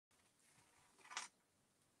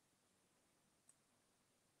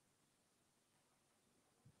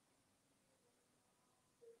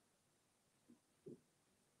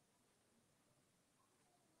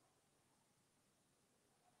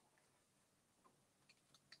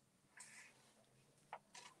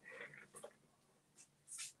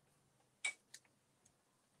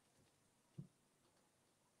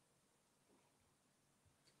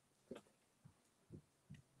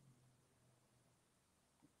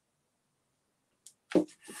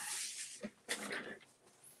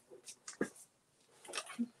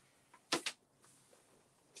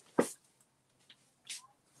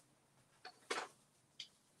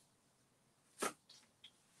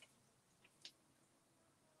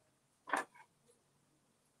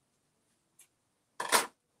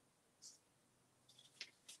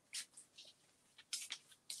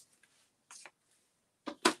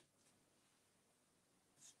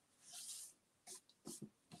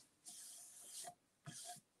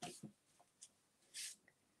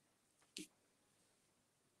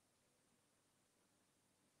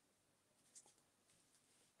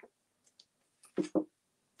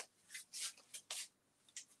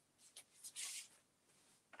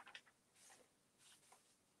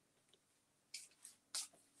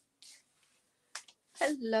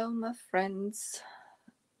Hello, my friends.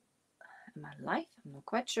 Am I live? I'm not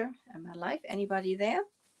quite sure. Am I live? Anybody there?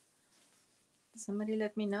 Somebody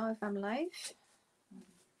let me know if I'm live.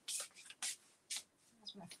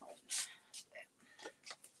 Where's my phone?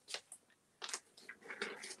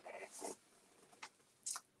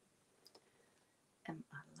 Am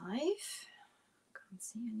I live? Can't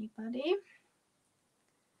see anybody.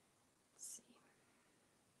 Let's see.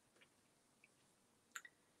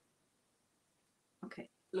 Okay,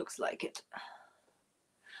 looks like it.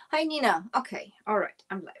 Hi, Nina. Okay, all right,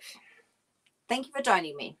 I'm live. Thank you for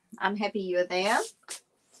joining me. I'm happy you're there.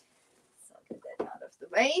 So I'll get that out of the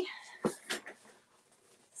way.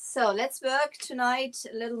 So let's work tonight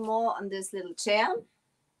a little more on this little chair.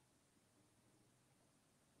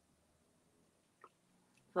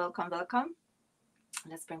 Welcome, welcome.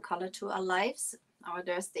 Let's bring color to our lives, our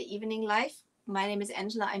Thursday evening life. My name is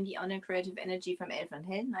Angela. I'm the owner of Creative Energy from Elfen and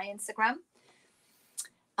Helden, my Instagram.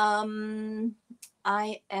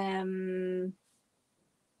 I am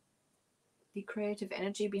the creative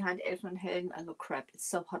energy behind Elfen and Helden. Oh, crap, it's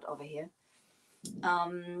so hot over here.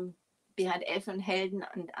 Behind Elfen and Helden,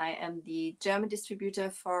 and I am the German distributor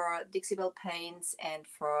for Dixie Belle Paints and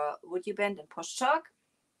for Wood You Bend and Posh Chalk.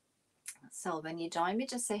 So when you join me,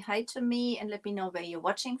 just say hi to me and let me know where you're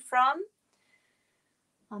watching from.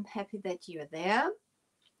 I'm happy that you're there.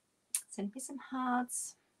 Send me some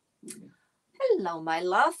hearts. Hello, my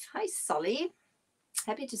love. Hi, Solly.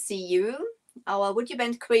 Happy to see you. Our Wood You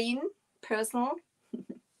Bend Queen, personal.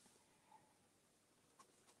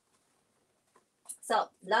 So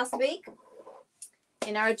last week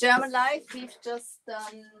in our German life, we've just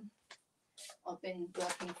done, I've been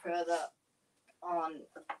working further on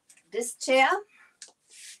this chair.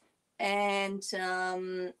 And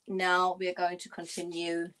now we're going to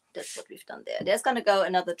continue. That's what we've done there. There's going to go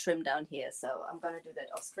another trim down here. So I'm going to do that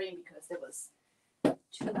off screen because there was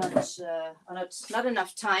too much, not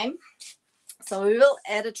enough time. So we will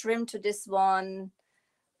add a trim to this one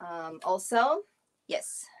also.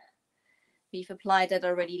 Yes, we've applied that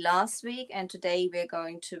already last week. And today we're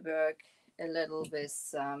going to work a little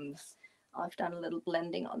with, I've done a little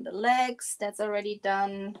blending on the legs. That's already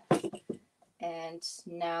done. And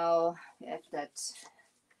now we have that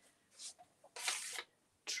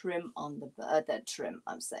trim on the that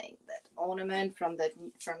ornament from the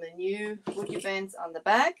new Wood You Bends on the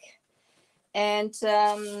back. And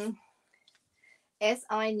as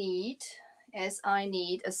I need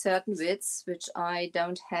a certain width, which I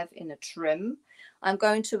don't have in a trim, I'm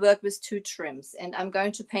going to work with two trims, and I'm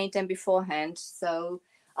going to paint them beforehand. So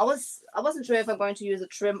I wasn't sure if I'm going to use a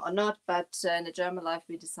trim or not, but in the German life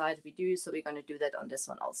we decided we do, so we're going to do that on this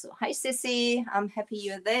one also. Hi Sissy, I'm happy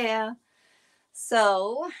you're there.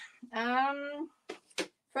 So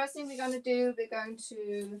first thing we're going to do, we're going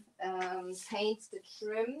to paint the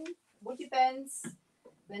trim Wood You Bends.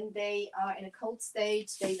 When they are in a cold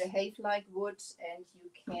state, they behave like wood, and you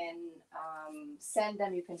can sand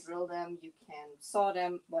them, you can drill them, you can saw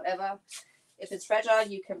them, whatever. If it's fragile,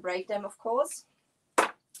 you can break them, of course.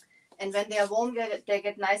 And when they are warm, they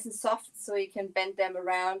get nice and soft, so you can bend them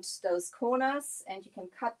around those corners and you can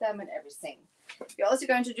cut them and everything. We're also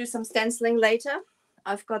going to do some stenciling later.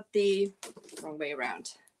 I've got the wrong way around.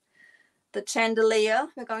 The chandelier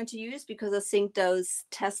we're going to use because I think those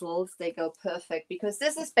tassels, they go perfect. Because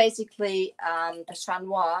this is basically the Chat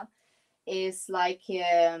Noir is like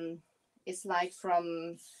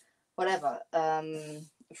from whatever.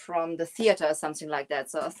 From the theater or something like that.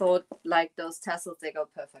 So I thought like those tassels, they go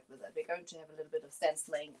perfect with it. We're going to have a little bit of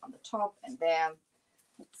stenciling on the top and there.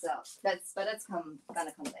 So that's gonna come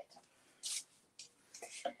later.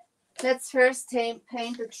 Let's first paint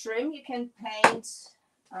the trim. You can paint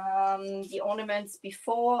the ornaments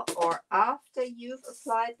before or after you've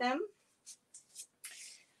applied them.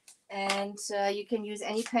 And you can use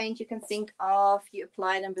any paint you can think of. You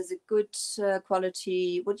apply them with a good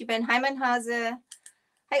quality Wood You Bend Heimenhase.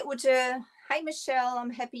 Hi Ute. Hi Michelle. I'm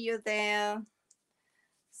happy you're there.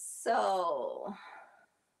 So,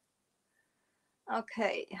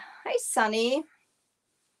 okay. Hi Sunny.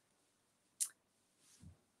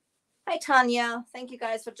 Hi Tanya. Thank you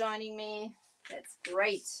guys for joining me. That's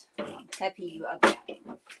great. I'm happy you are there.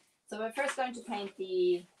 So we're first going to paint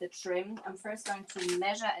the trim. I'm first going to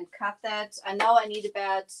measure and cut that. I know I need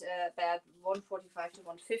about 145 to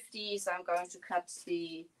 150. So I'm going to cut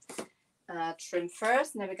the trim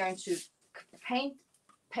first, and then we're going to paint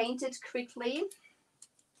it quickly.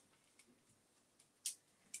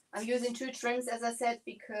 I'm using 2 trims, as I said,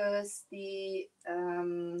 because the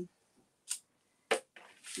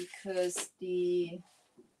let's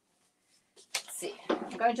see,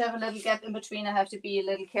 I'm going to have a little gap in between. I have to be a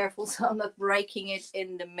little careful so I'm not breaking it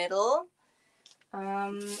in the middle.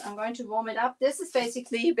 I'm going to warm it up. This is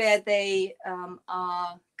basically where they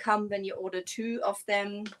come when you order 2 of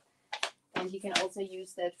them, and you can also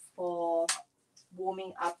use that for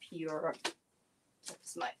warming up your,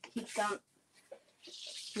 that's my heat gun,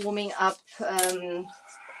 warming up your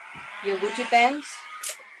woody band.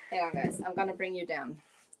 Hang on guys, I'm gonna bring you down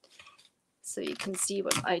so you can see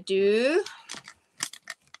what I do.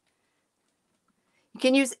 You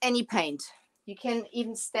can use any paint. You can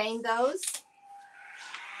even stain those.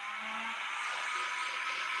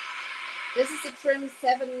 This is the trim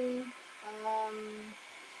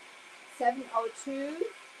 702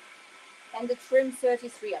 and the trim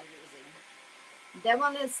 33 I'm using. That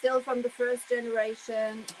one is still from the first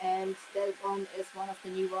generation, and that one is one of the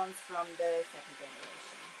new ones from the second generation.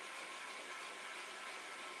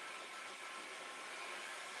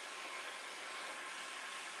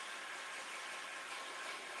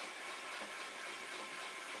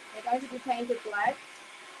 They're going to be painted black.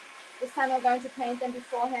 This time I'm going to paint them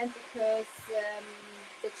beforehand because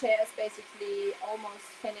the chair is basically almost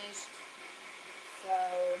finished. So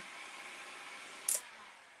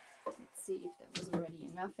let's see if that was already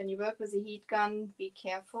enough. When you work with a heat gun, be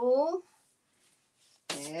careful.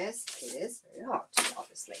 Yes, it is very hot,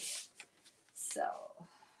 obviously. So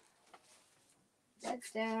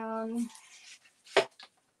that's down.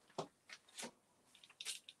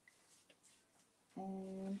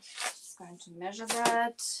 And just going to measure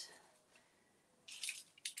that.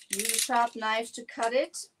 Use a sharp knife to cut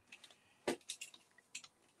it.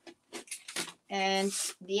 And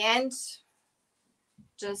the end,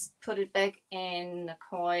 just put it back in the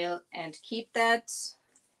coil and keep that.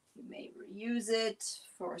 You may reuse it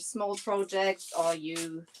for small projects, or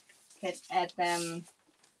you can add them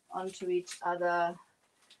onto each other.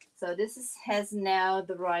 So this has now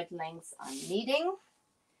the right length I'm needing.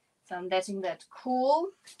 So I'm letting that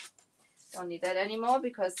cool. Don't need that anymore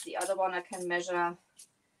because the other one I can measure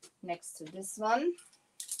next to this one.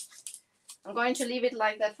 I'm going to leave it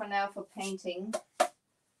like that for now for painting.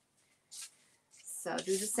 So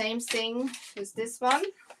do the same thing with this one.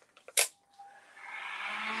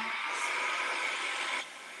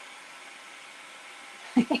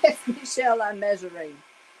 Yes, Michelle, I'm measuring.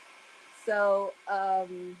 So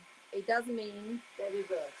it doesn't mean that it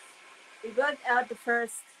works. It worked out the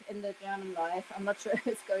first in the German life. I'm not sure if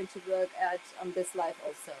it's going to work out on this life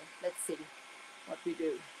also. Let's see what we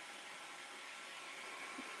do.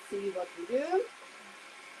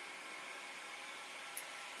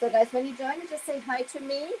 So guys, when you join, just say hi to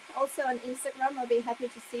me. Also on Instagram, I'll be happy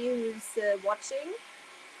to see who's watching.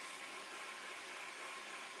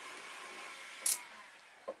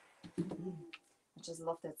 I just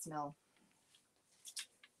love that smell.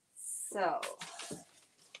 So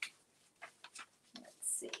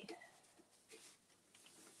let's see.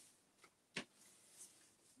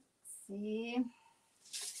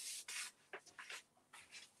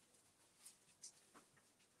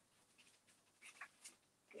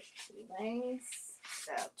 Get 2 lengths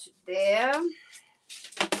out to there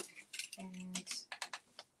and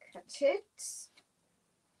cut it.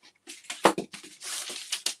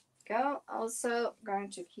 Go. Also going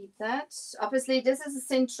to keep that. Obviously this is a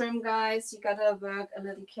thin trim, guys. You gotta work a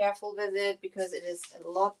little careful with it because it is a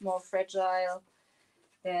lot more fragile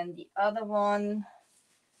than the other one.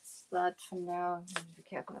 But for now, be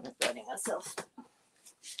careful, I'm not burning myself.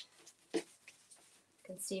 You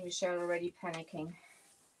can see Michelle already panicking.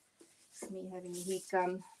 It's me having a heat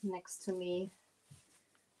gun next to me.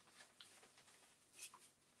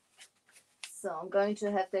 So I'm going to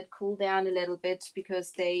have that cool down a little bit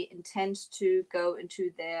because they intend to go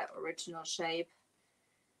into their original shape.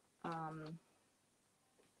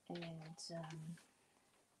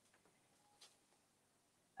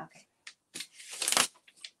 Okay.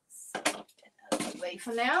 So get out of the way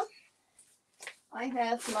for now. I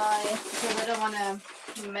have my, because I don't want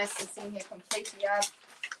to mess this thing here completely up.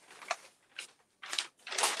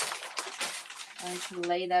 I'm going to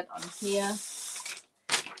lay that on here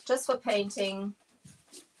just for painting.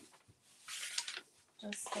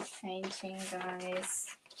 Just for painting, guys.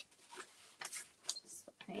 Just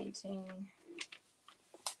for painting.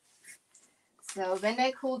 So when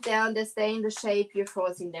they cool down, they stay in the shape you're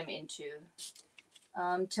forcing them into.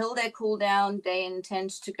 Till they cool down, they intend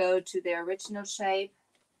to go to their original shape.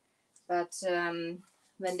 But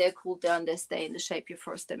when they're cooled down, they stay in the shape you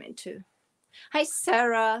force them into. Hi,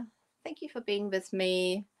 Sarah. Thank you for being with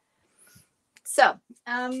me. So,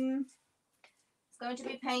 it's going to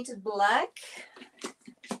be painted black.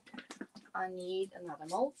 I need another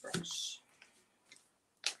mold brush.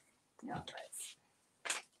 No,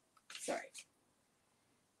 sorry.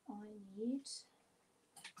 I need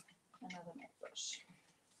another mold brush.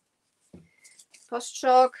 Post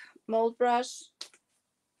Chalk mold brush.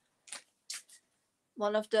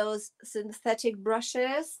 One of those synthetic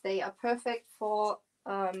brushes. They are perfect for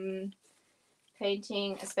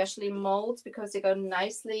painting, especially molds, because they go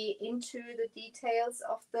nicely into the details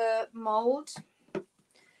of the mold.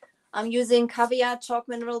 I'm using Caviar Chalk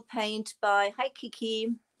Mineral Paint by Hi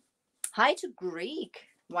Kiki. Hi to Greek.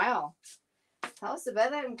 Wow. How's the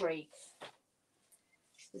weather in Greek?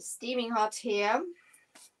 It's steaming hot here.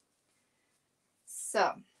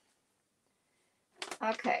 So,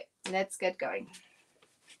 okay, let's get going.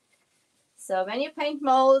 So when you paint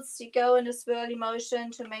molds, you go in a swirly motion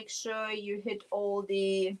to make sure you hit all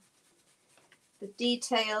the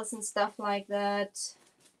details and stuff like that.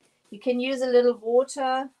 You can use a little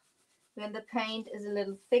water when the paint is a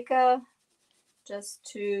little thicker, just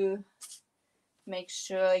to make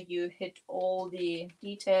sure you hit all the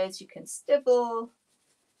details. You can stipple,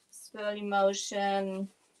 swirly motion.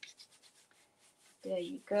 There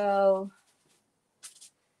you go.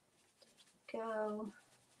 There you go.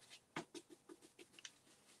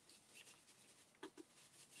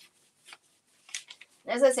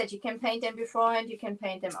 As I said, you can paint them beforehand, you can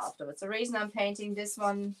paint them afterwards. The reason I'm painting this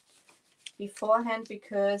one beforehand,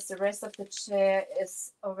 because the rest of the chair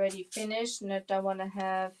is already finished and I don't want to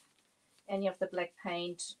have any of the black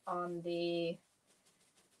paint on the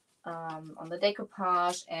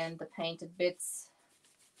decoupage and the painted bits.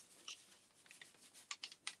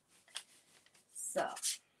 So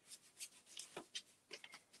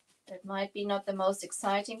that might be not the most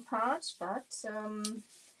exciting part, but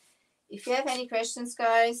if you have any questions,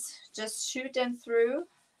 guys, just shoot them through.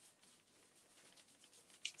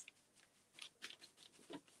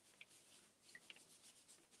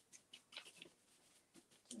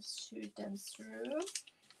 Just shoot them through.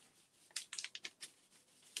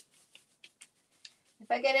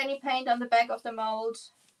 If I get any paint on the back of the mold,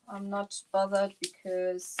 I'm not bothered,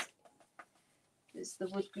 because this is the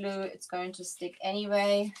wood glue. It's going to stick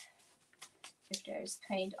anyway, if there is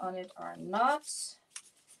paint on it or not.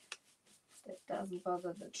 That doesn't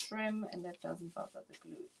bother the trim, and that doesn't bother the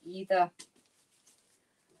glue either.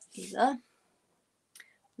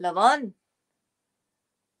 Lavon.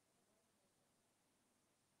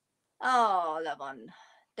 Oh, Lavon.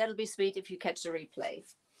 That'll be sweet if you catch the replay.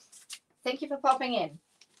 Thank you for popping in.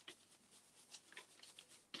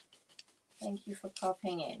 Thank you for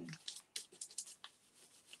popping in.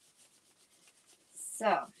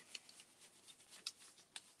 So,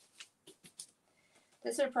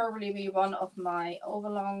 this will probably be one of my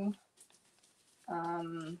overlong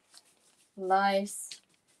lives.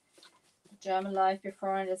 The German life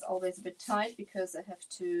beforehand is always a bit tight, because I have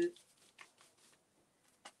to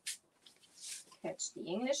catch the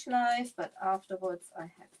English life, but afterwards I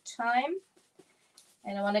have time.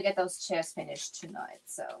 And I want to get those chairs finished tonight.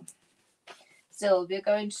 So we're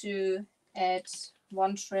going to add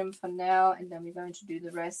one trim for now, and then we're going to do the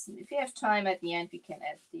rest. And if you have time at the end, we can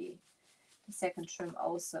add the second trim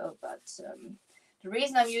also. But the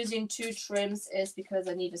reason I'm using 2 trims is because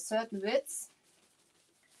I need a certain width.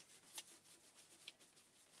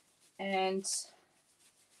 And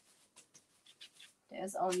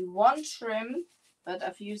there's only one trim, but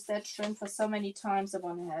I've used that trim for so many times, I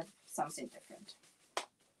want to have something different.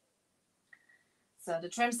 So the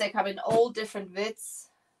trims, they come in all different widths.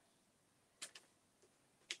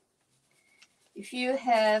 If you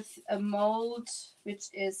have a mold which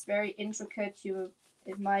is very intricate,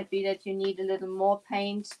 it might be that you need a little more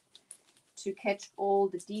paint to catch all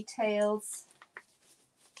the details.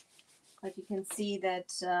 But you can see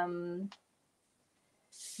that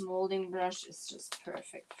molding brush is just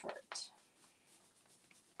perfect for it.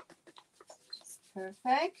 Just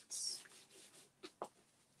perfect.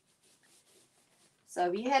 So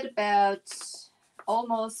we had about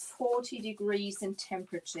almost 40 degrees in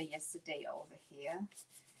temperature yesterday over here.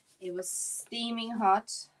 It was steaming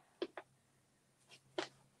hot.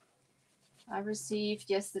 I received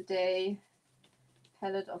yesterday a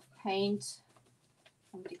pallet of paint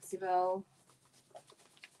from Dixie-Belle.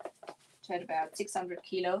 Which had about 600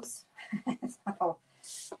 kilos. So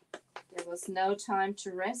there was no time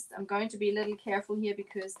to rest. I'm going to be a little careful here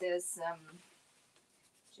because there's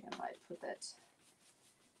I might put that,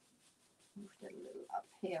 move that a little up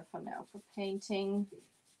here for now for painting.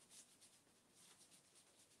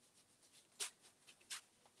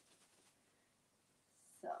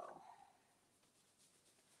 So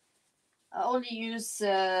I only use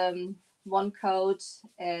one coat,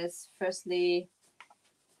 as firstly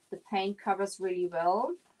the paint covers really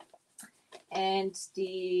well, and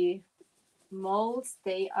the molds,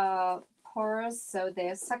 they are porous, so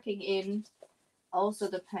they're sucking in also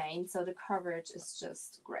the paint, so the coverage is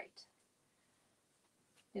just great.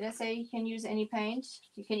 Did I say you can use any paint?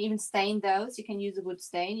 You can even stain those. You can use a wood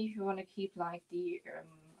stain if you want to keep like the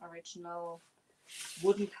original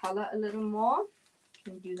wooden color a little more.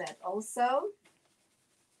 You can do that also.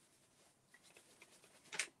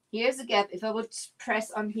 Here's a gap. If I would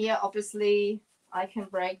press on here, obviously I can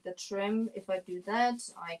break the trim. If I do that,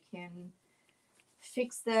 I can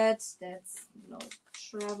fix that. That's no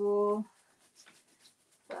trouble.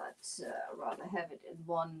 But rather have it in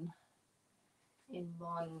one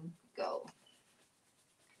go.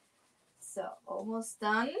 So almost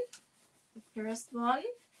done. The first one.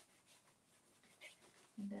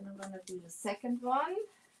 And then I'm gonna do the second one.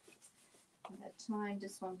 At that time,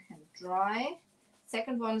 this one can dry.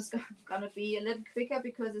 Second one is gonna be a little quicker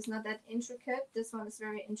because it's not that intricate. This one is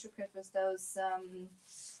very intricate with those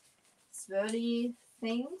swirly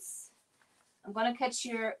things. I'm gonna catch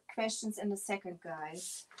your questions in a second,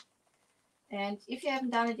 guys. And if you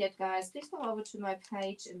haven't done it yet, guys, please come over to my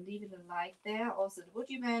page and leave it a like there. Also the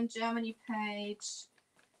Woody Band Germany page,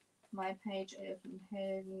 my page, Elfen,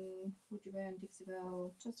 Helden, Woody Band,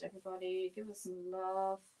 Dixie-Belle, just everybody, give us some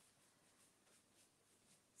love.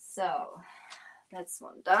 So that's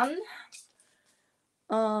one done.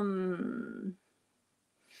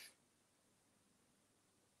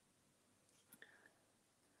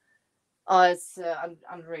 Oh, it's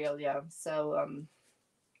unreal, yeah. So,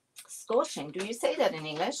 scorching. Do you say that in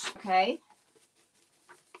English? Okay.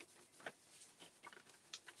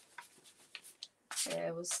 Yeah,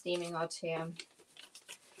 it was steaming hot here.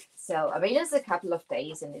 So, I mean, it's a couple of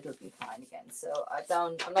days and it'll be fine again. So,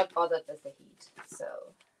 I'm not bothered with the heat.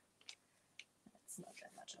 So, it's not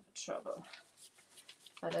that much of a trouble.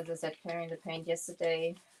 But as I said, carrying the paint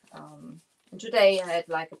yesterday, and today I had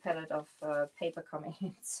like a pallet of paper coming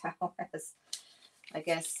in, so I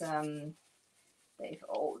guess they've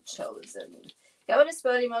all chosen. Go in a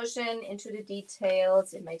swirly motion into the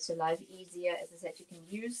details. It makes your life easier. As I said, you can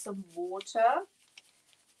use some water.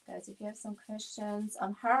 Guys, if you have some questions,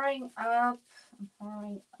 I'm hurrying up.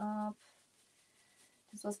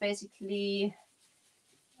 This was basically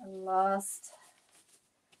a last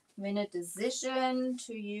minute decision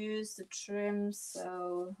to use the trim,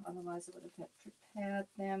 so otherwise I would have prepared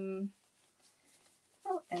them.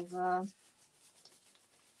 However,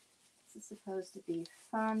 this is supposed to be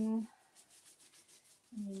fun.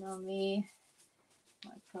 You know me,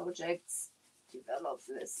 my projects develop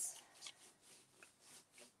this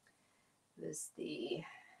with the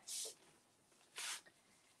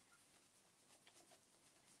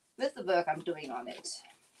work I'm doing on it.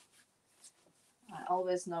 I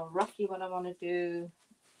always know roughly what I want to do,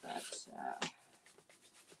 but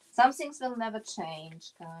some things will never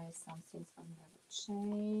change, guys. Some things will never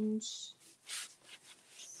change.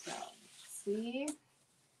 So, see,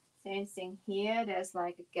 same thing here. There's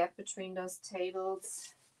like a gap between those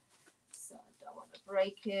tables, so I don't want to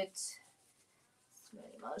break it.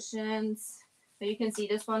 Swirly motions. But you can see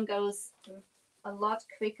this one goes a lot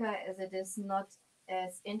quicker as it is not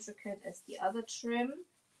as intricate as the other trim.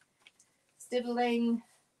 Stippling,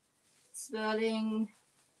 swirling,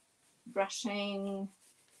 brushing,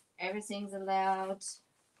 everything's allowed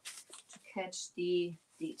to catch the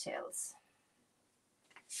details.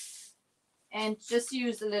 And just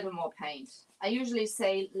use a little more paint. I usually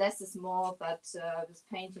say less is more, but with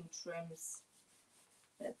painting trims,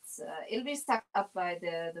 it'll be stuck up by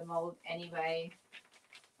the mold anyway.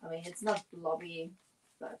 I mean, it's not blobby,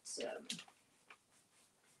 but so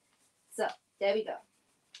there we go.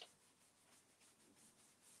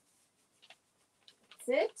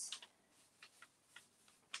 That's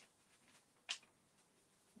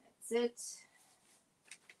it.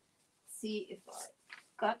 See if I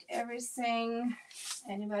got everything.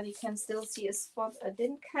 Anybody can still see a spot I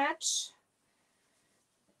didn't catch.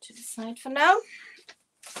 To the side for now.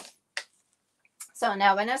 So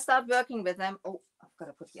now when I start working with them, oh, I've got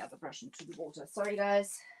to put the other brush into the water. Sorry,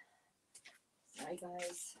 guys. Sorry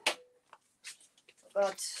guys,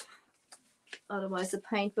 but otherwise the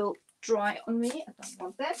paint will dry on me. I don't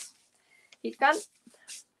want that. Heat gun.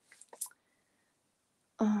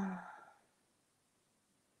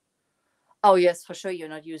 Oh yes, for sure you're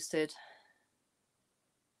not used to it.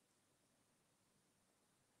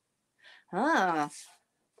 Ah,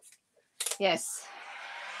 yes.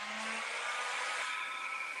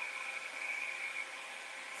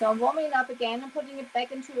 So I'm warming it up again and putting it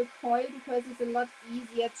back into a coil because it's a lot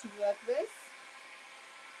easier to work with.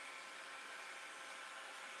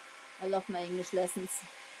 I love my English lessons.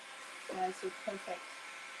 Yeah, so perfect.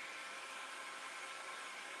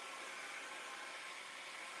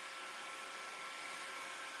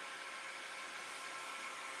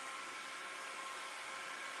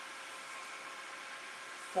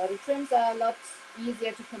 So the trims are a lot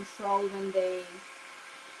easier to control when they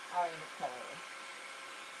are in a coil.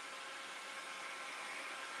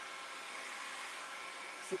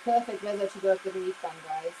 It's a perfect weather to work with a heat gun,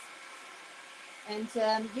 guys. And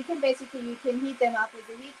you can heat them up with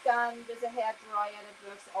a heat gun, with a hair dryer that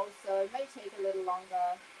works also. It may take a little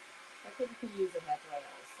longer, but you can use a hair dryer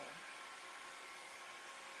also.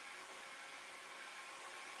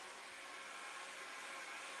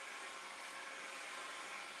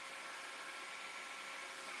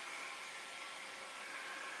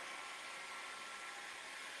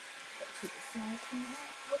 To the side now.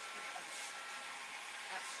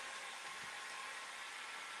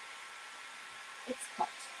 It's hot.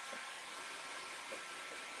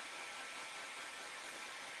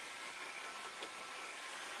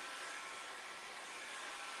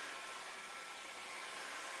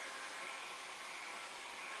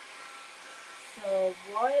 So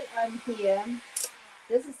while I'm here,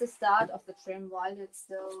 this is the start of the trim while it's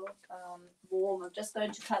still warm. I'm just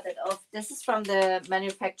going to cut it off. This is from the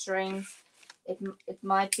manufacturing. It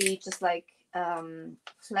might be just like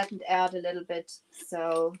flattened out a little bit,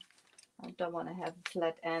 so I don't want to have a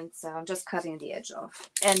flat end, so I'm just cutting the edge off.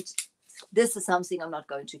 And this is something I'm not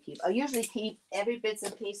going to keep. I usually keep every bits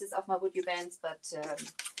and pieces of my wood bands, but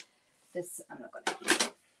this I'm not going to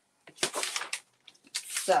keep.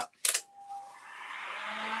 So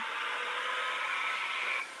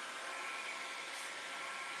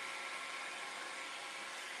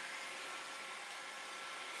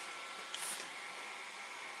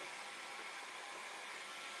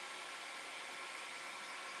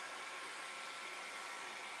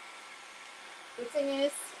good thing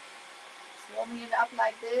is, warming it up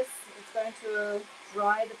like this, it's going to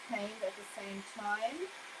dry the paint at the same time.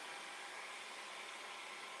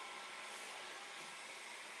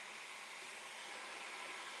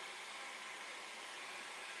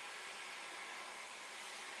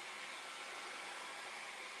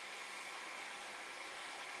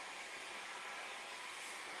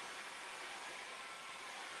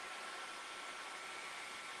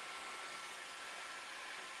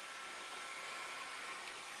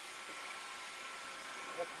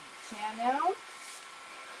 Chair now.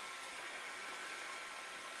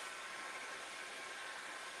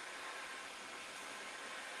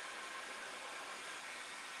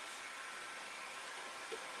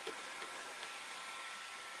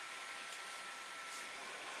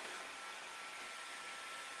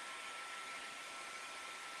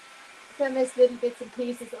 If I miss little bits and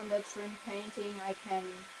pieces on that trim painting, I can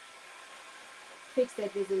fix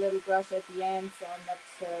that with a little brush at the end, so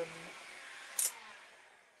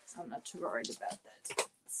I'm not too worried about that.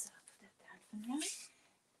 So put that down for now.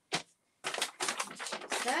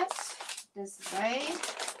 Choose that this way.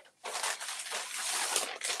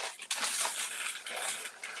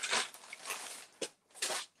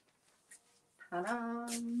 Ta-da!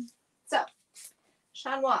 So,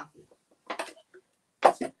 Chat Noir.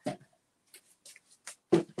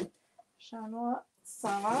 Chat Noir,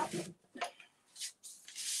 Sarah.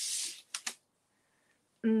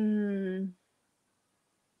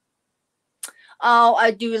 Oh, I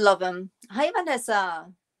do love him. Hi,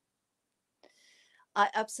 Vanessa. I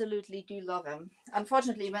absolutely do love him.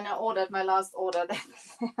 Unfortunately, when I ordered my last order, they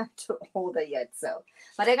haven't had to order yet. So,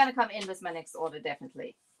 but they're gonna come in with my next order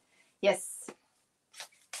definitely. Yes,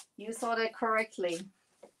 you saw that correctly,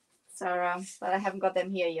 Sarah. But I haven't got them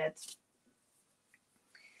here yet.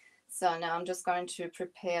 So now I'm just going to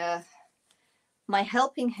prepare my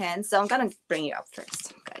helping hand. So I'm gonna bring you up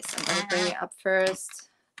first, guys. I'm gonna bring you up first,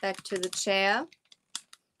 back to the chair.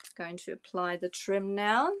 Going to apply the trim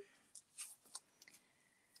now.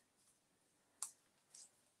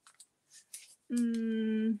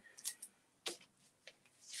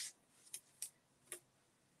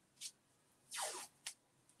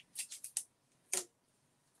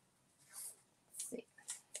 See.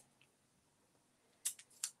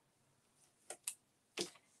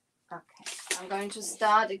 I'm going to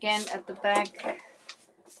start again at the back.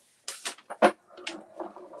 I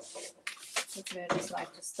just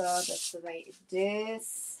like to start, that's the way it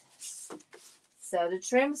is. So the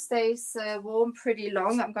trim stays warm pretty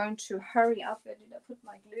long. I'm going to hurry up. Where did I put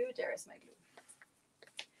my glue? There is my glue.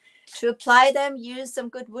 To apply them, use some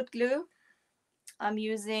good wood glue. I'm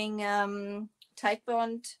using Tight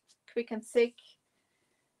Bond Quick and Thick,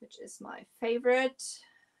 which is my favorite.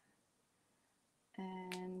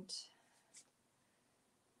 And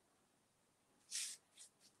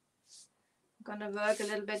I'm gonna work a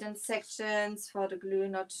little bit in sections for the glue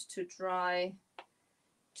not to dry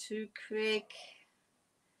too quick,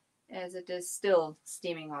 as it is still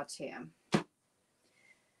steaming hot here.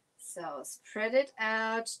 So spread it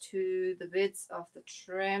out to the width of the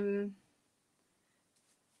trim,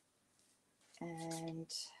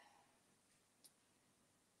 and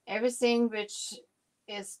everything which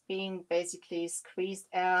is being basically squeezed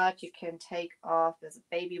out you can take off with a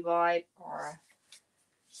baby wipe or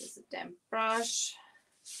with a damp brush.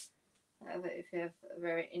 However, if you have a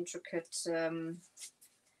very intricate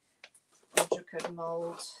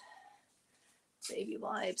mold, baby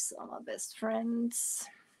wipes are my best friends.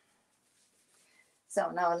 So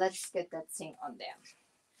now let's get that thing on there.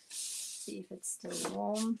 See if it's still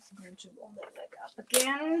warm. I'm going to warm it back up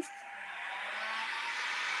again.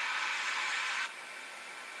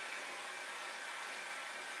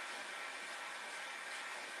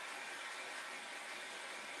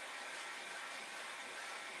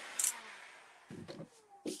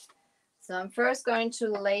 So I'm first going to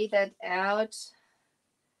lay that out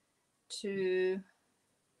to,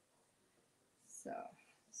 so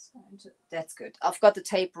that's good. I've got the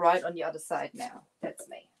tape right on the other side now. That's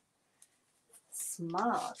me.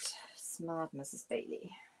 Smart, smart Mrs.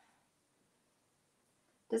 Bailey.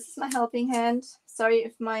 This is my helping hand. Sorry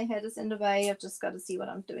if my head is in the way. I've just got to see what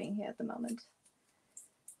I'm doing here at the moment.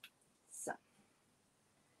 So,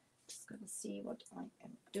 just going to see what I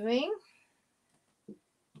am doing.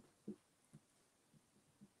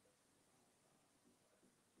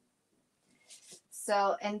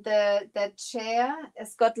 So, and the chair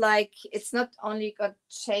has got like, it's not only got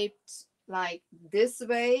shaped like this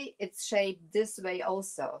way, it's shaped this way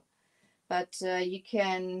also. But you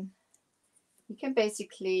can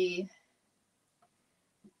basically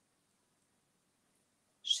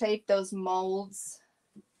shape those molds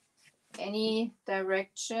any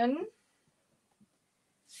direction.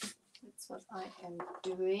 That's what I am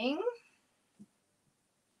doing.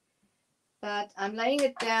 But I'm laying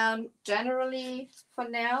it down generally for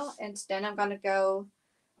now, and then I'm going to go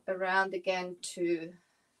around again to,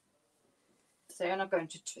 so I'm not going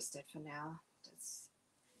to twist it for now. Just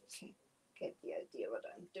get the idea what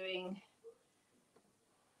I'm doing.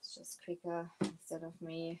 It's just quicker instead of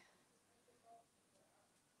me.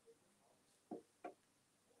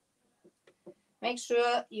 Make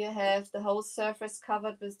sure you have the whole surface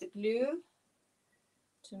covered with the glue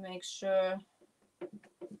to make sure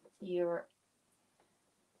your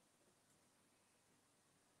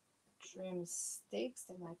trim sticks.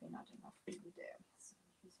 There might be not enough glue there, so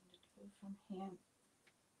I'm using the glue from here.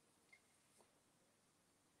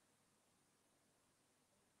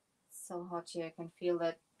 It's so hot here, I can feel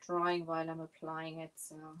that drying while I'm applying it.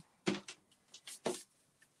 So,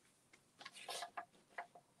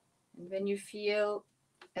 and when you feel,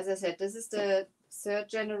 as I said, this is the third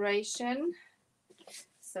generation,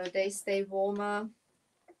 so they stay warmer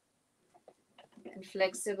and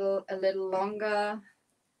flexible a little longer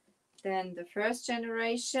than the first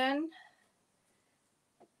generation.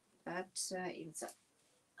 But even so,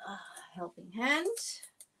 helping hand,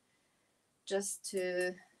 just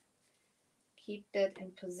to keep that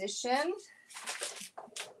in position.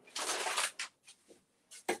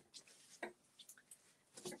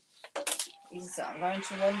 So I'm going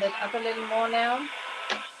to warm that up a little more now.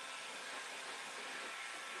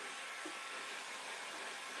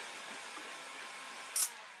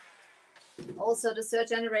 Also, the third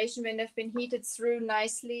generation, when they've been heated through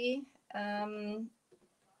nicely,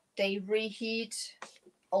 they reheat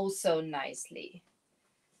also nicely.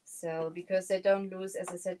 So because they don't lose, as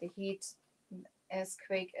I said, the heat as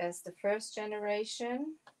quick as the first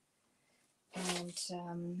generation. And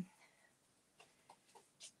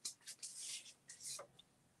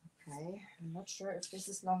okay, I'm not sure if this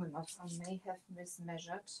is long enough. I may have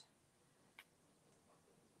mismeasured.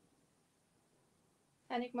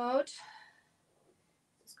 Panic mode.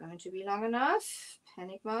 It's going to be long enough.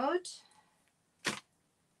 Panic mode.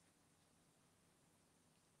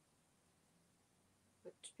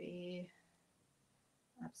 Would be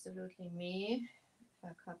absolutely me if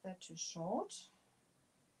I cut that too short.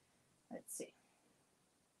 Let's see.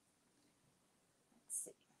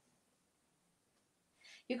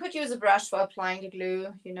 You could use a brush for applying the glue.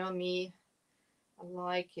 You know me, I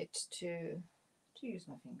like it to use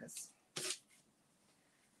my fingers.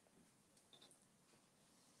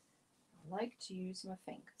 I like to use my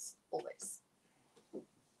fingers, always.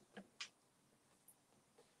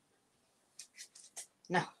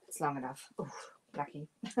 No, it's long enough. Ooh, lucky.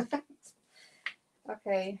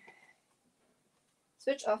 Okay.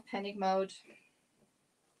 Switch off panic mode.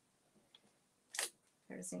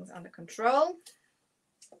 Everything's under control.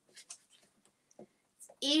 It's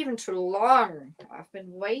even too long. I've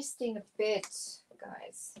been wasting a bit,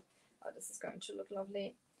 guys. Oh, this is going to look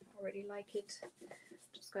lovely. I already like it.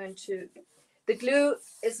 Just going to... The glue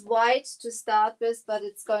is white to start with, but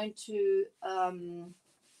it's going to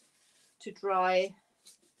dry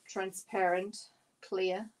transparent,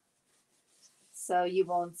 clear. So you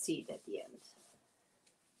won't see it at the end.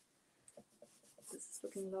 This is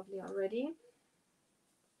looking lovely already.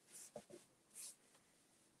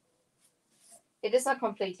 It is not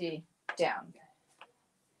completely down.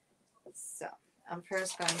 So I'm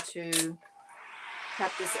first going to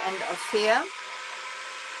cut this end off here.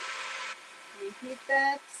 Reheat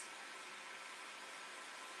that.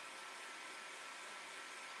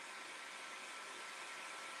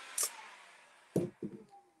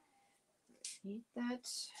 Reheat that.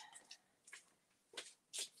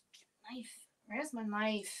 Knife. Where's my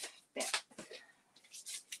knife? There.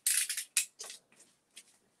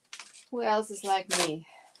 Who else is like me?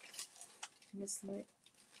 You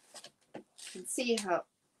can see how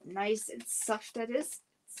nice and soft that is.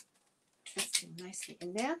 It's twisting nicely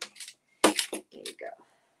in there. There you go.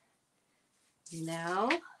 Now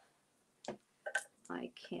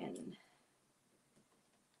I can,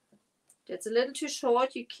 that's a little too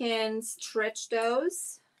short. You can stretch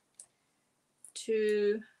those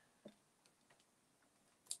to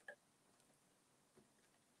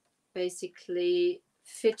basically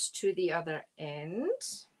fit to the other end.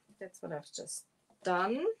 That's what I've just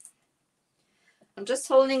done. I'm just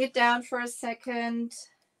holding it down for a second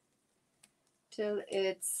till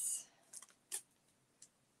it's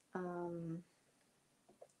let's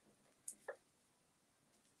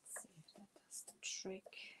see if that does the trick.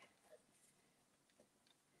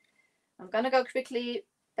 I'm gonna go quickly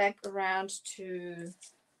back around to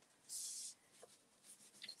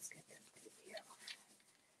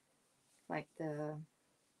like the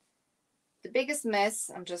biggest mess.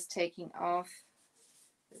 I'm just taking off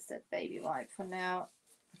is that baby wipe for now.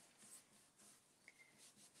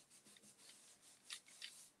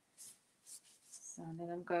 So then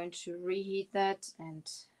I'm going to reheat that and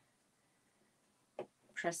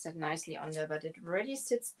press that nicely on there, but it already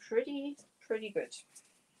sits pretty good.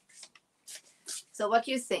 So what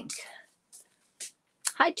do you think?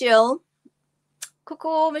 Hi Jill.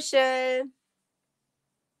 Coucou Michelle.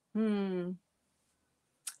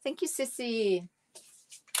 Thank you, Sissy.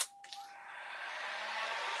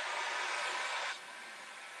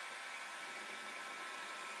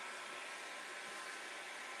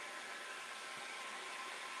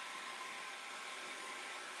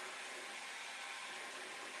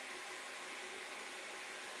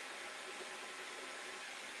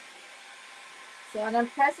 So, and I'm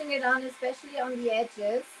pressing it on, especially on the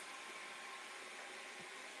edges,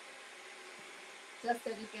 just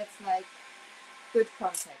that it gets like good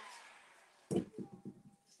contact.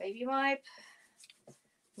 Baby wipe.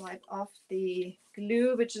 Wipe off the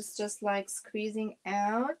glue, which is just like squeezing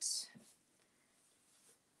out.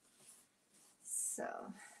 So,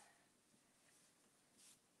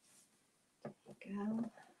 there you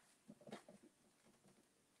go.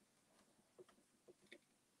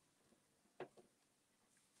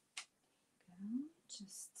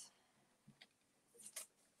 Just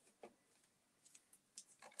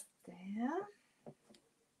there.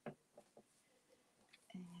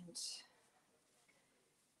 And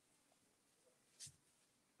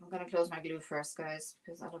I'm going to close my glue first, guys,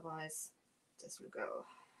 because otherwise this will go.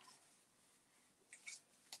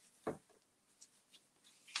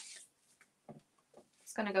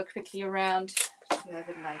 Just going to go quickly around to have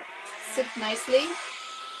it like sit nicely.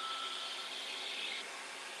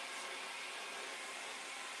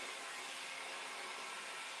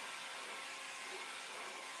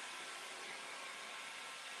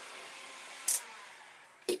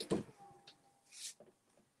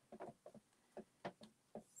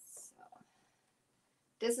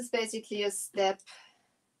 This is basically a step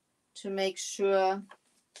to make sure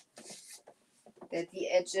that the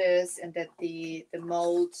edges and that the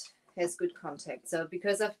mold has good contact. So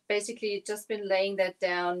because I've basically just been laying that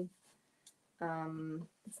down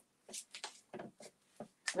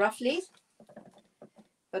roughly,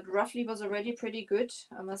 but roughly was already pretty good,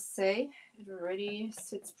 I must say. It already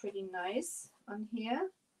sits pretty nice on here.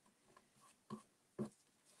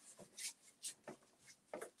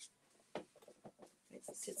 It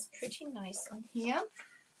sits pretty nice on here.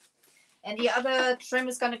 And the other trim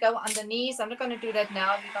is going to go underneath. I'm not going to do that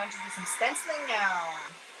now. We're going to do some stenciling now.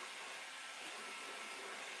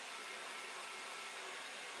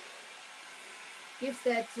 Give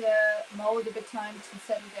that mold a bit time to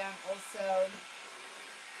settle down also,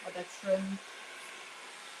 or that trim.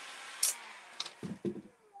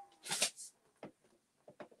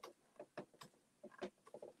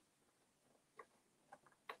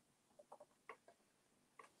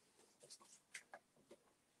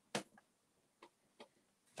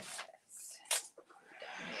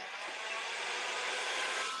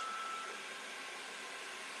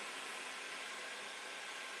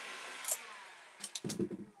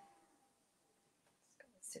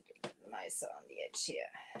 Sit a little nicer on the edge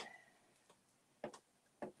here.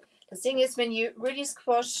 The thing is, when you really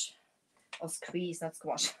squash, or squeeze, not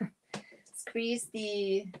squash, squeeze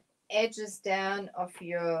the edges down of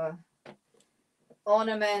your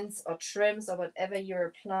ornaments or trims or whatever you're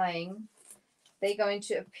applying, they're going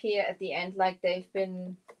to appear at the end like they've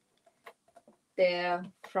been there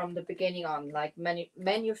from the beginning on, like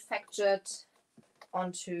manufactured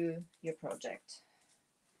onto your project.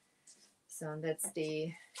 So that's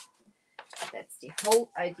the whole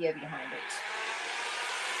idea behind it.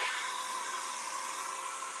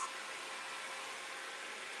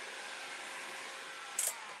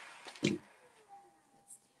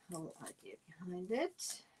 Whole idea behind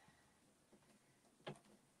it.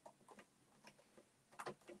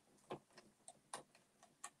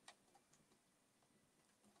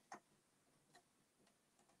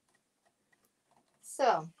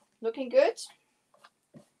 So, looking good.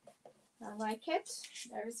 I like it.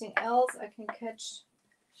 Everything else I can catch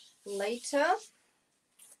later.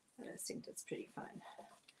 But I think that's pretty fine.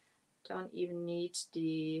 Don't even need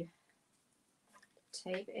the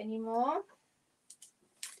tape anymore.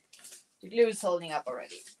 The glue is holding up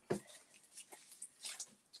already.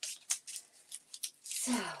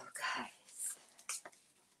 So, guys,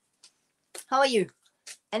 how are you?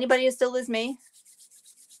 Anybody still with me?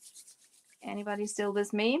 Anybody still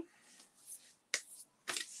with me?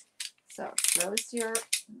 So, close your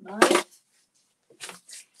knife.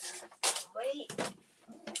 Wait.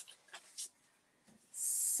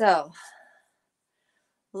 So,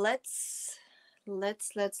 let's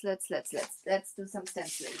do some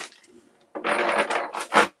stenciling.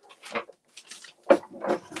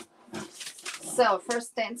 So,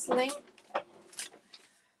 first stenciling.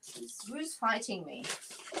 Who's fighting me?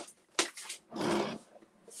 There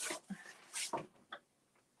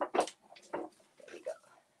we go.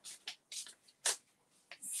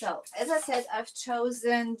 So, as I said, I've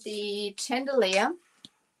chosen the chandelier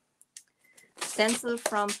stencil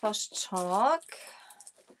from Posh Talk.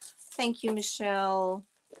 Thank you, Michelle.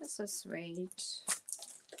 That's so sweet.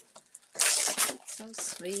 So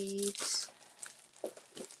sweet.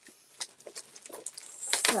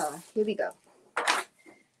 So here we go.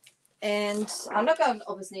 And I'm not going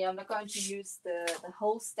to use the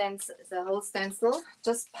whole stencil,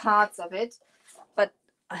 just parts of it. But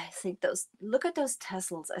I think look at those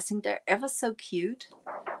tassels. I think they're ever so cute.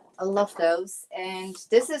 I love those. And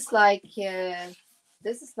this is like a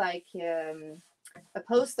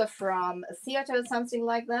poster from a theater or something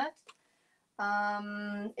like that.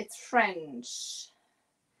 It's French.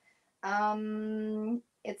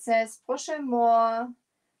 It says Prochainement,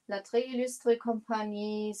 la très illustre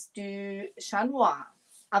compagnie du Chat Noir,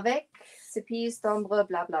 avec ses pièces d'ombre,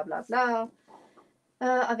 blah blah blah blah,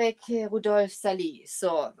 avec Rudolph Sally.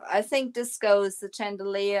 So I think this goes, the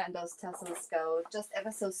chandelier and those tassels go just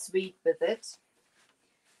ever so sweet with it.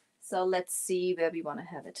 So let's see where we want to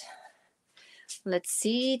have it. Let's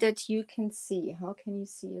see that you can see. How can you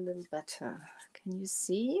see a little better? Can you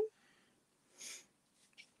see?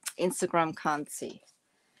 Instagram can't see.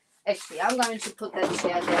 Actually, I'm going to put that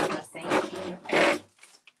chair down, I think. I'm going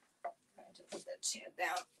to put that chair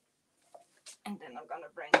down. And then I'm going to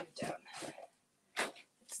bring you down.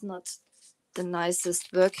 It's not the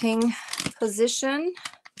nicest working position,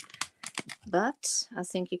 but I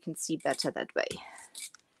think you can see better that way.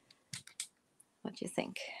 What do you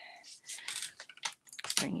think?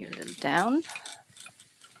 Bring you a little down.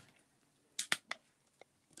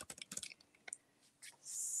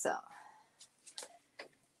 So,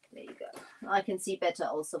 there you go. Now I can see better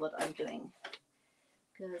also what I'm doing.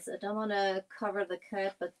 Because I don't want to cover the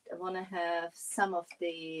cut, but I want to have some of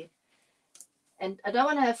the... And I don't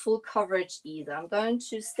want to have full coverage either. I'm going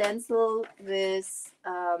to stencil with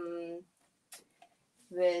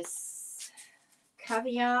with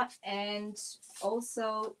caviar and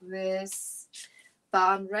also with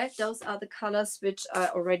barn red. Those are the colors which I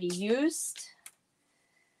already used.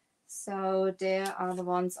 So there are the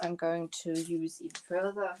ones I'm going to use even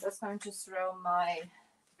further. I'm just going to throw my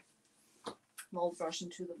mold brush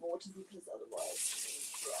into the water because otherwise it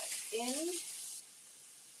will dry in.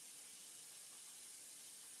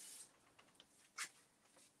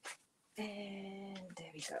 And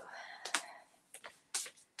there we go.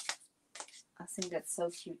 I think that's so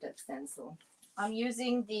cute, that stencil. I'm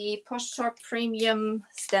using the Poshmark Premium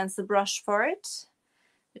stencil brush for it,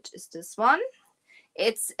 which is this one.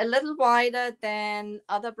 It's a little wider than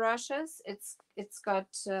other brushes. It's got,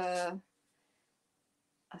 I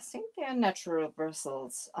think they're natural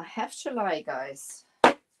bristles. I have to lie, guys.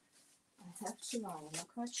 I have to lie. I'm not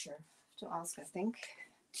quite sure. I have to ask, I think.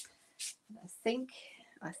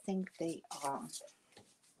 I think they are.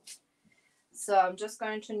 So I'm just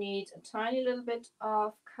going to need a tiny little bit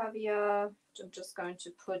of caviar, which I'm just going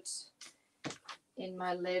to put in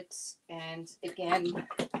my lid. And again,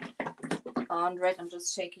 on red, I'm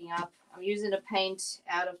just shaking up. I'm using the paint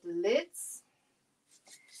out of the lids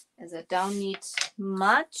as I don't need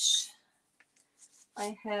much.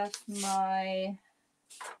 I have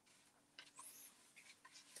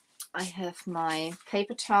my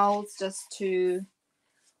paper towels just to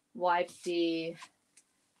wipe the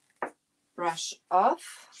brush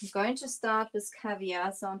off. I'm going to start with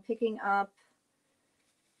caviar, so I'm picking up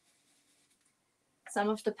some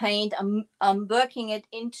of the paint. I'm working it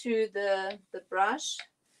into the brush,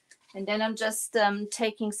 and then I'm just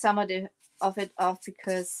taking some of it off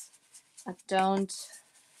because I don't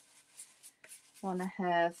want to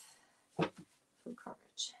have full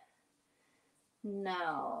coverage.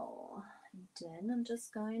 Now, then I'm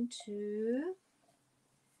just going to,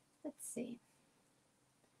 let's see.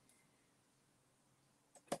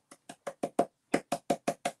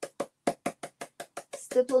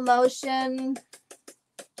 Stipple motion.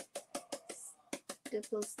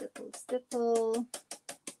 Stipple, stipple, stipple.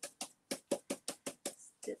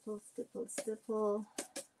 Stipple, stipple, stipple.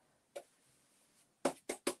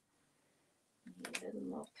 Need a little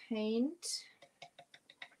more paint.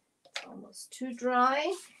 It's almost too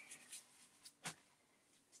dry.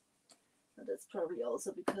 But that's probably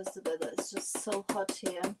also because the weather is just so hot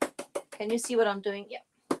here. Can you see what I'm doing? Yeah.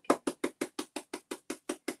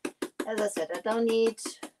 As I said, I don't need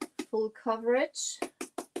full coverage.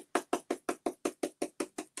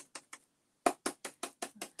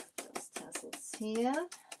 Those tassels here.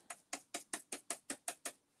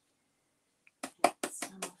 And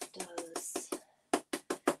some of those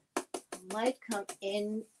might come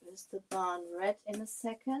in with the barn red in a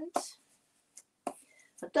second.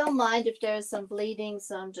 But don't mind if there is some bleeding,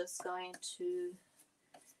 so I'm just going to,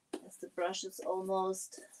 as the brush is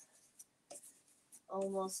almost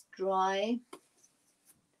dry.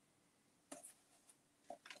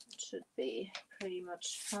 It should be pretty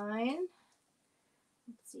much fine.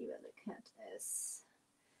 Let's see where the cat is.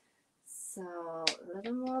 So a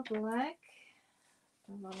little more black.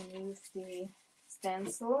 I want to use the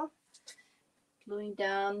stencil. Gluing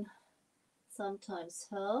down sometimes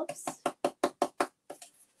helps.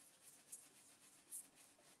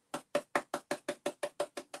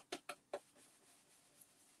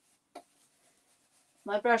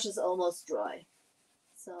 My brush is almost dry,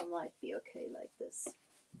 so it might be okay like this.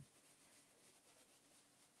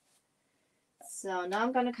 So now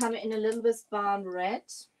I'm going to come in a little bit barn red.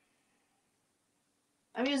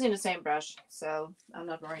 I'm using the same brush, so I'm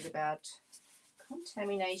not worried about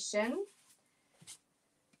contamination.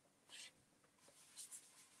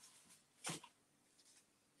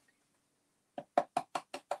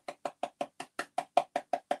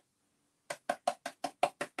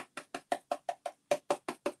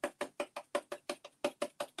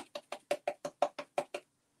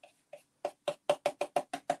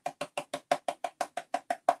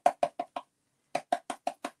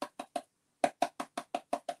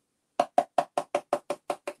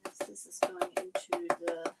 This is going into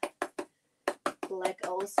the black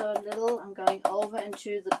also a little. I'm going over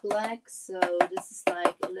into the black, so this is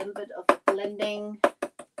like a little bit of a blending.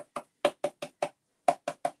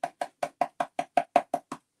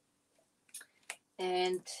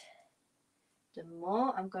 And the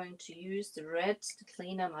more I'm going to use the red, the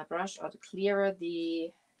cleaner my brush, or the clearer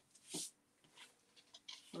the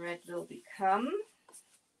red will become.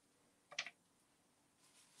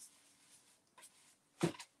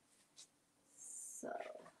 So,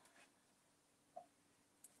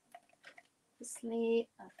 obviously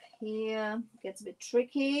up here gets a bit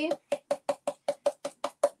tricky.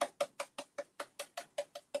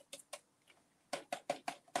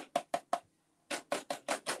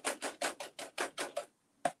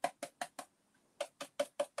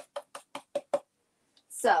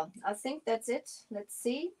 So I think that's it. Let's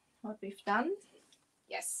see what we've done.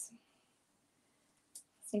 Yes.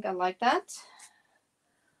 I think I like that.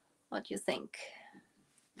 What do you think?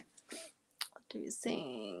 What do you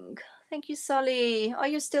think? Thank you, Solly. Are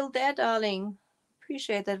you still there, darling?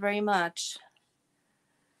 Appreciate that very much.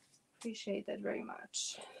 Appreciate that very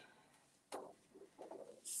much.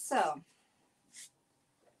 So,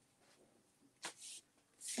 I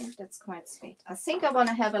think that's quite sweet. I think I want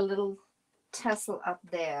to have a little tassel up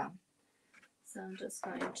there. So I'm just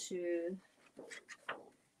going to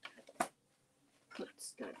put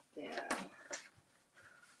that there.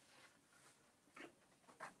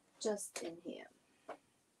 Just in here.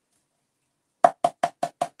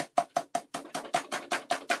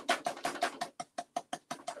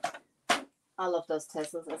 I love those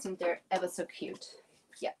tassels. I think they're ever so cute.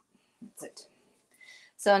 Yeah, that's it.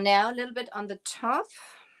 So now a little bit on the top.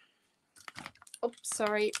 Oops,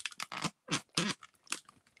 sorry. A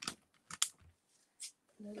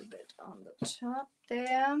little bit on the top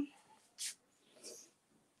there.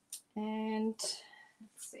 And let's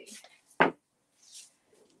see.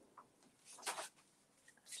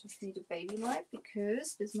 Just need a baby wipe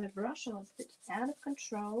because with my brush I'm a bit out of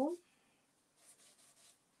control.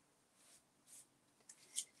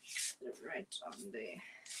 Right on there.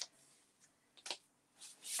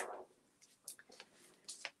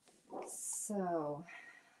 So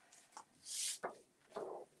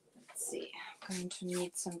let's see. I'm going to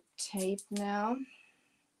need some tape now.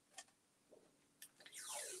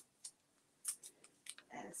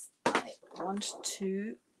 As I want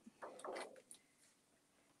to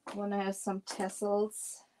have some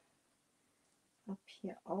tassels up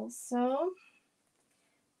here also.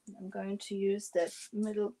 I'm going to use that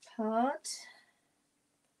middle part.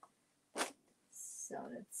 So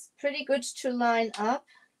that's pretty good to line up,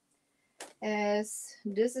 as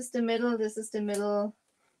this is the middle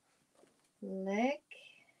leg.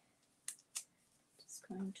 Just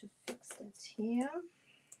going to fix that here.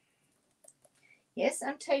 Yes,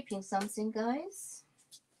 I'm taping something, guys.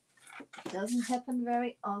 It doesn't happen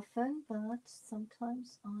very often, but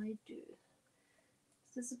sometimes I do.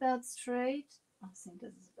 Is this about straight? I think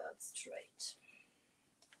this is about straight.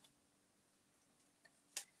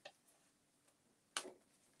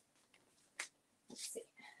 Let's see.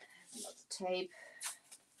 Another tape.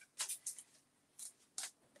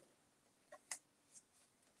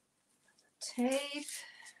 Tape.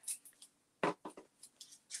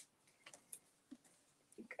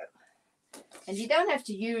 And you don't have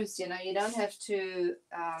to use, you don't have to,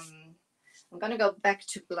 I'm going to go back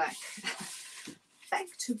to black. Back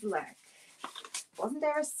to black. Wasn't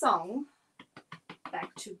there a song?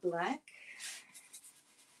 Back to black.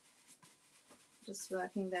 Just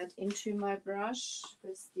working that into my brush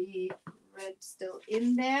with the red still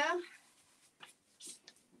in there.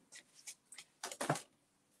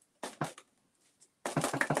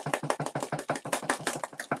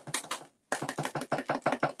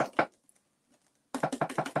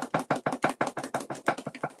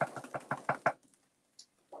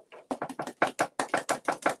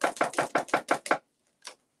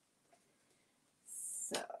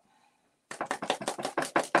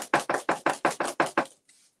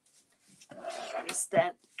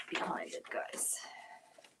 Stand behind it, guys.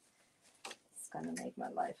 It's gonna make my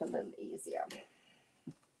life a little easier.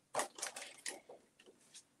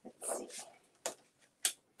 Let's see.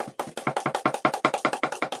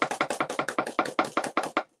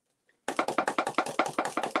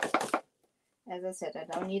 As I said, I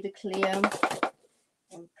don't need a clear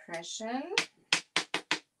impression.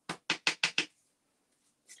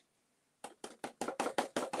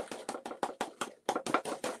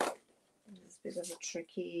 Bit of a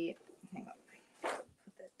tricky, hang on,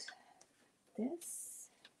 put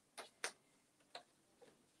this.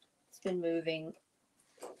 It's been moving.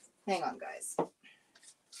 Hang on, guys.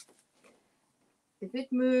 If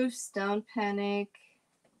it moves, don't panic.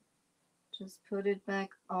 Just put it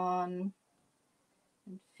back on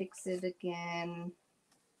and fix it again.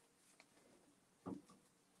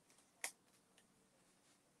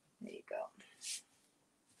 There you go.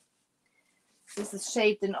 This is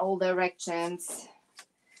shaped in all directions.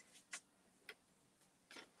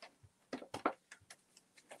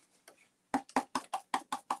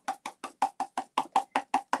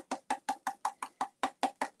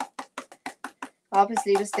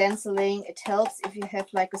 Obviously with stenciling, it helps if you have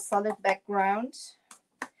like a solid background,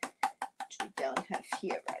 which we don't have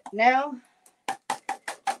here right now.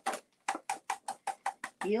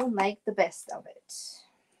 You'll make the best of it.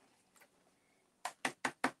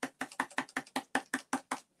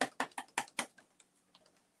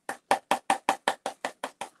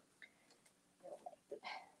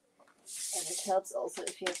 helps also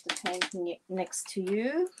if you have the paint next to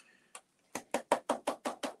you.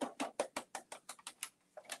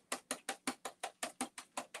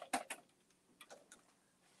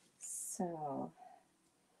 So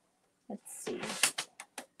let's see.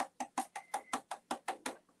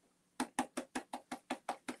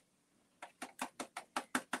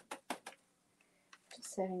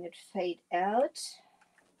 Just having it fade out.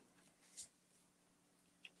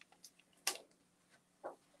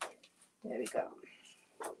 There we go.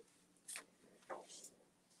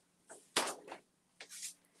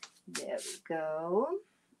 There we go.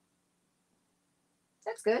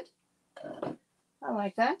 That's good. I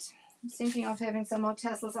like that. I'm thinking of having some more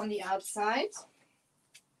tassels on the outside.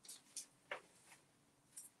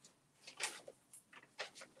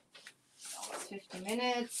 Almost 50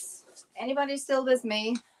 minutes. Anybody still with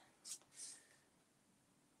me?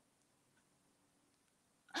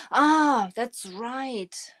 Ah, that's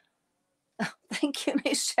right. Thank you,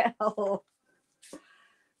 Michelle.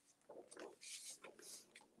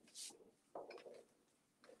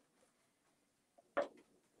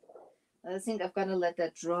 I think I've got to let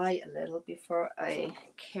that dry a little before I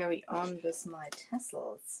carry on with my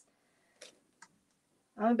tassels.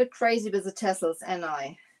 I'm a bit crazy with the tassels, and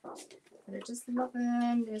I. But I just love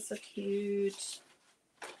them. They're so cute.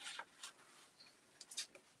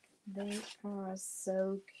 They are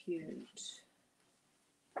so cute.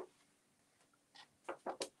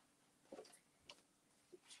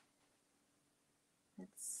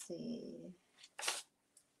 Let's see.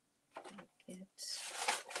 Get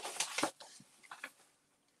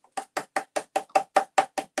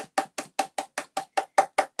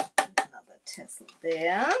another tassel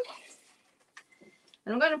there.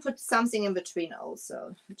 And I'm going to put something in between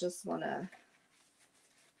also. I just want to.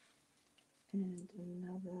 And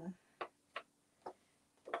another.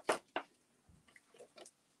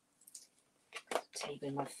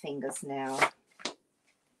 Table my fingers now.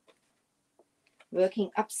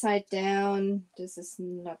 Working upside down. This is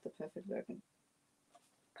not the perfect working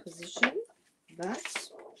position, but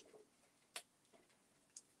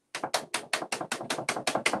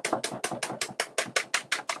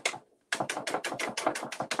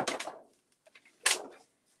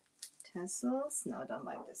tassels. No, I don't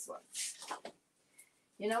like this one.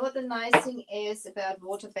 You know what the nice thing is about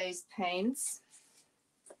water-based paints?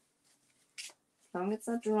 As long as it's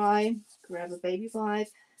not dry, grab a baby wipe.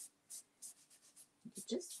 You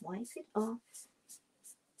just wipe it off.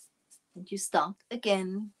 And you start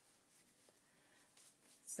again.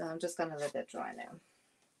 So I'm just going to let that dry now.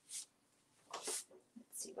 Let's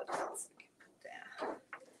see what else I can put there.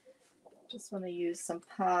 Just want to use some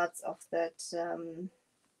parts of that. Just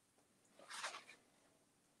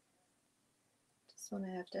want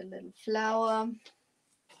to have that little flower.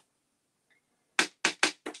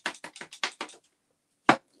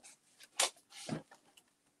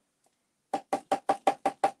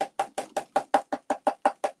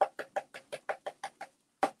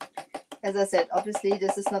 As I said, obviously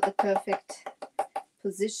this is not the perfect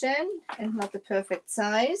position and not the perfect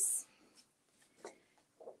size,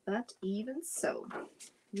 but even so,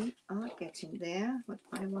 we are getting there. What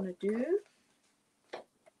I want to do.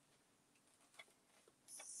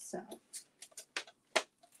 So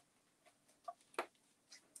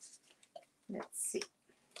let's see.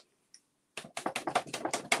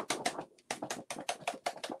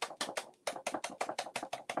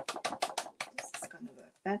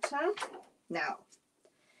 Better. Now,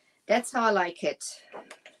 that's how I like it.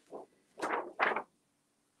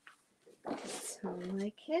 That's how I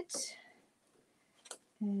like it.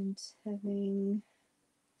 And having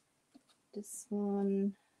this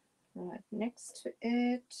one right next to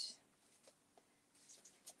it.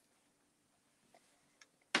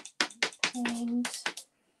 Paint.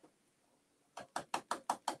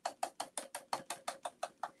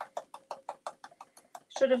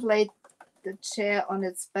 Should have laid the chair on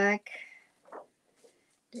its back.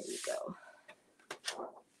 There you go.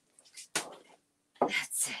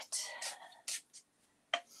 That's it.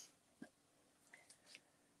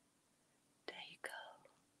 There you go.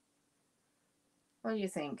 What do you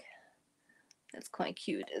think? That's quite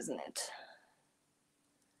cute, isn't it?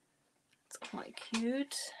 It's quite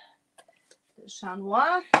cute. The Chat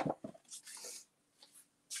Noir.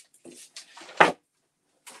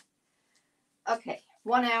 Okay.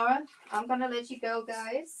 1 hour. I'm going to let you go,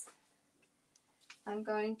 guys. I'm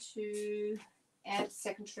going to add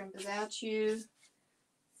second trim without you.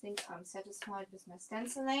 I think I'm satisfied with my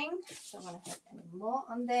stenciling. Don't want to have any more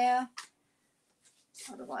on there.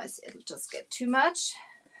 Otherwise, it'll just get too much.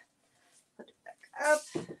 Put it back up.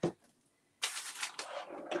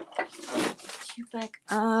 Put you back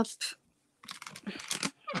up.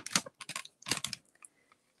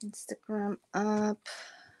 Instagram up.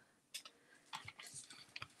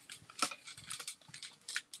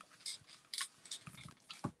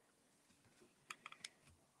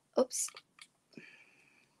 Oops.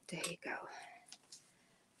 There you go.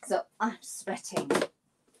 So I'm sweating. I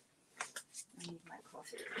need my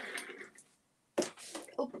coffee.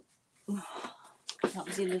 Oh, that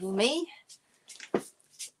was a little me.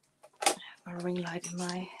 My ring light in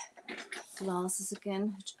my glasses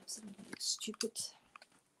again, which absolutely looks stupid.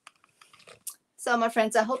 So my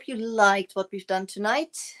friends, I hope you liked what we've done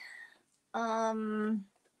tonight. Thank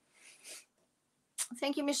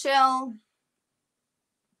you, Michelle.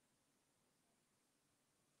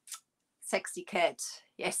 Sexy cat.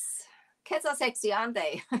 Yes. Cats are sexy, aren't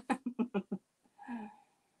they?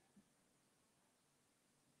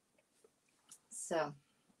 So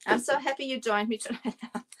I'm so happy you joined me tonight.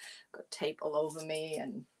 Got tape all over me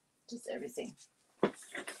and just everything.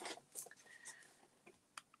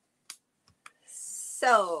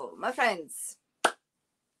 So, my friends,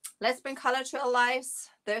 let's bring color to our lives.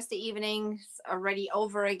 Thursday evenings are already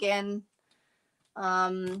over again.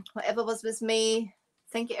 Whoever was with me,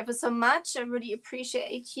 thank you ever so much. I really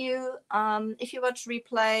appreciate you. If you watch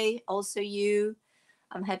replay, also you,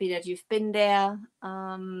 I'm happy that you've been there.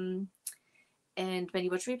 And when you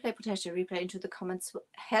watch replay, put hashtag replay into the comments. Who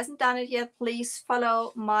hasn't done it yet, please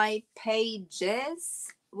follow my pages,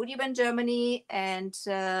 Woody Ben Germany and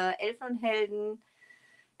Elfen Helden.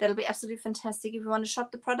 That'll be absolutely fantastic. If you want to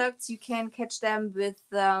shop the products, you can catch them with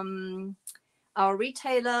our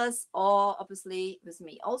retailers or obviously with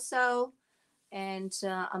me also. And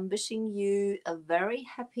I'm wishing you a very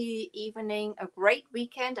happy evening, a great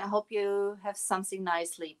weekend. I hope you have something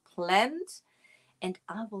nicely planned. And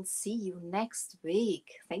I will see you next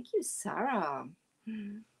week. Thank you, Sarah.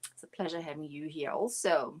 It's a pleasure having you here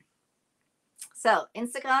also. So,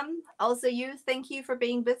 Instagram, also you, thank you for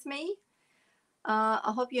being with me.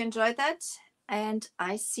 I hope you enjoyed that. And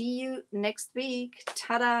I see you next week.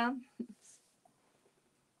 Ta-da!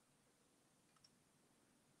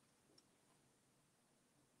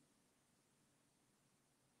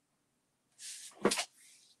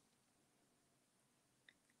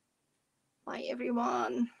 Bye,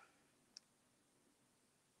 everyone.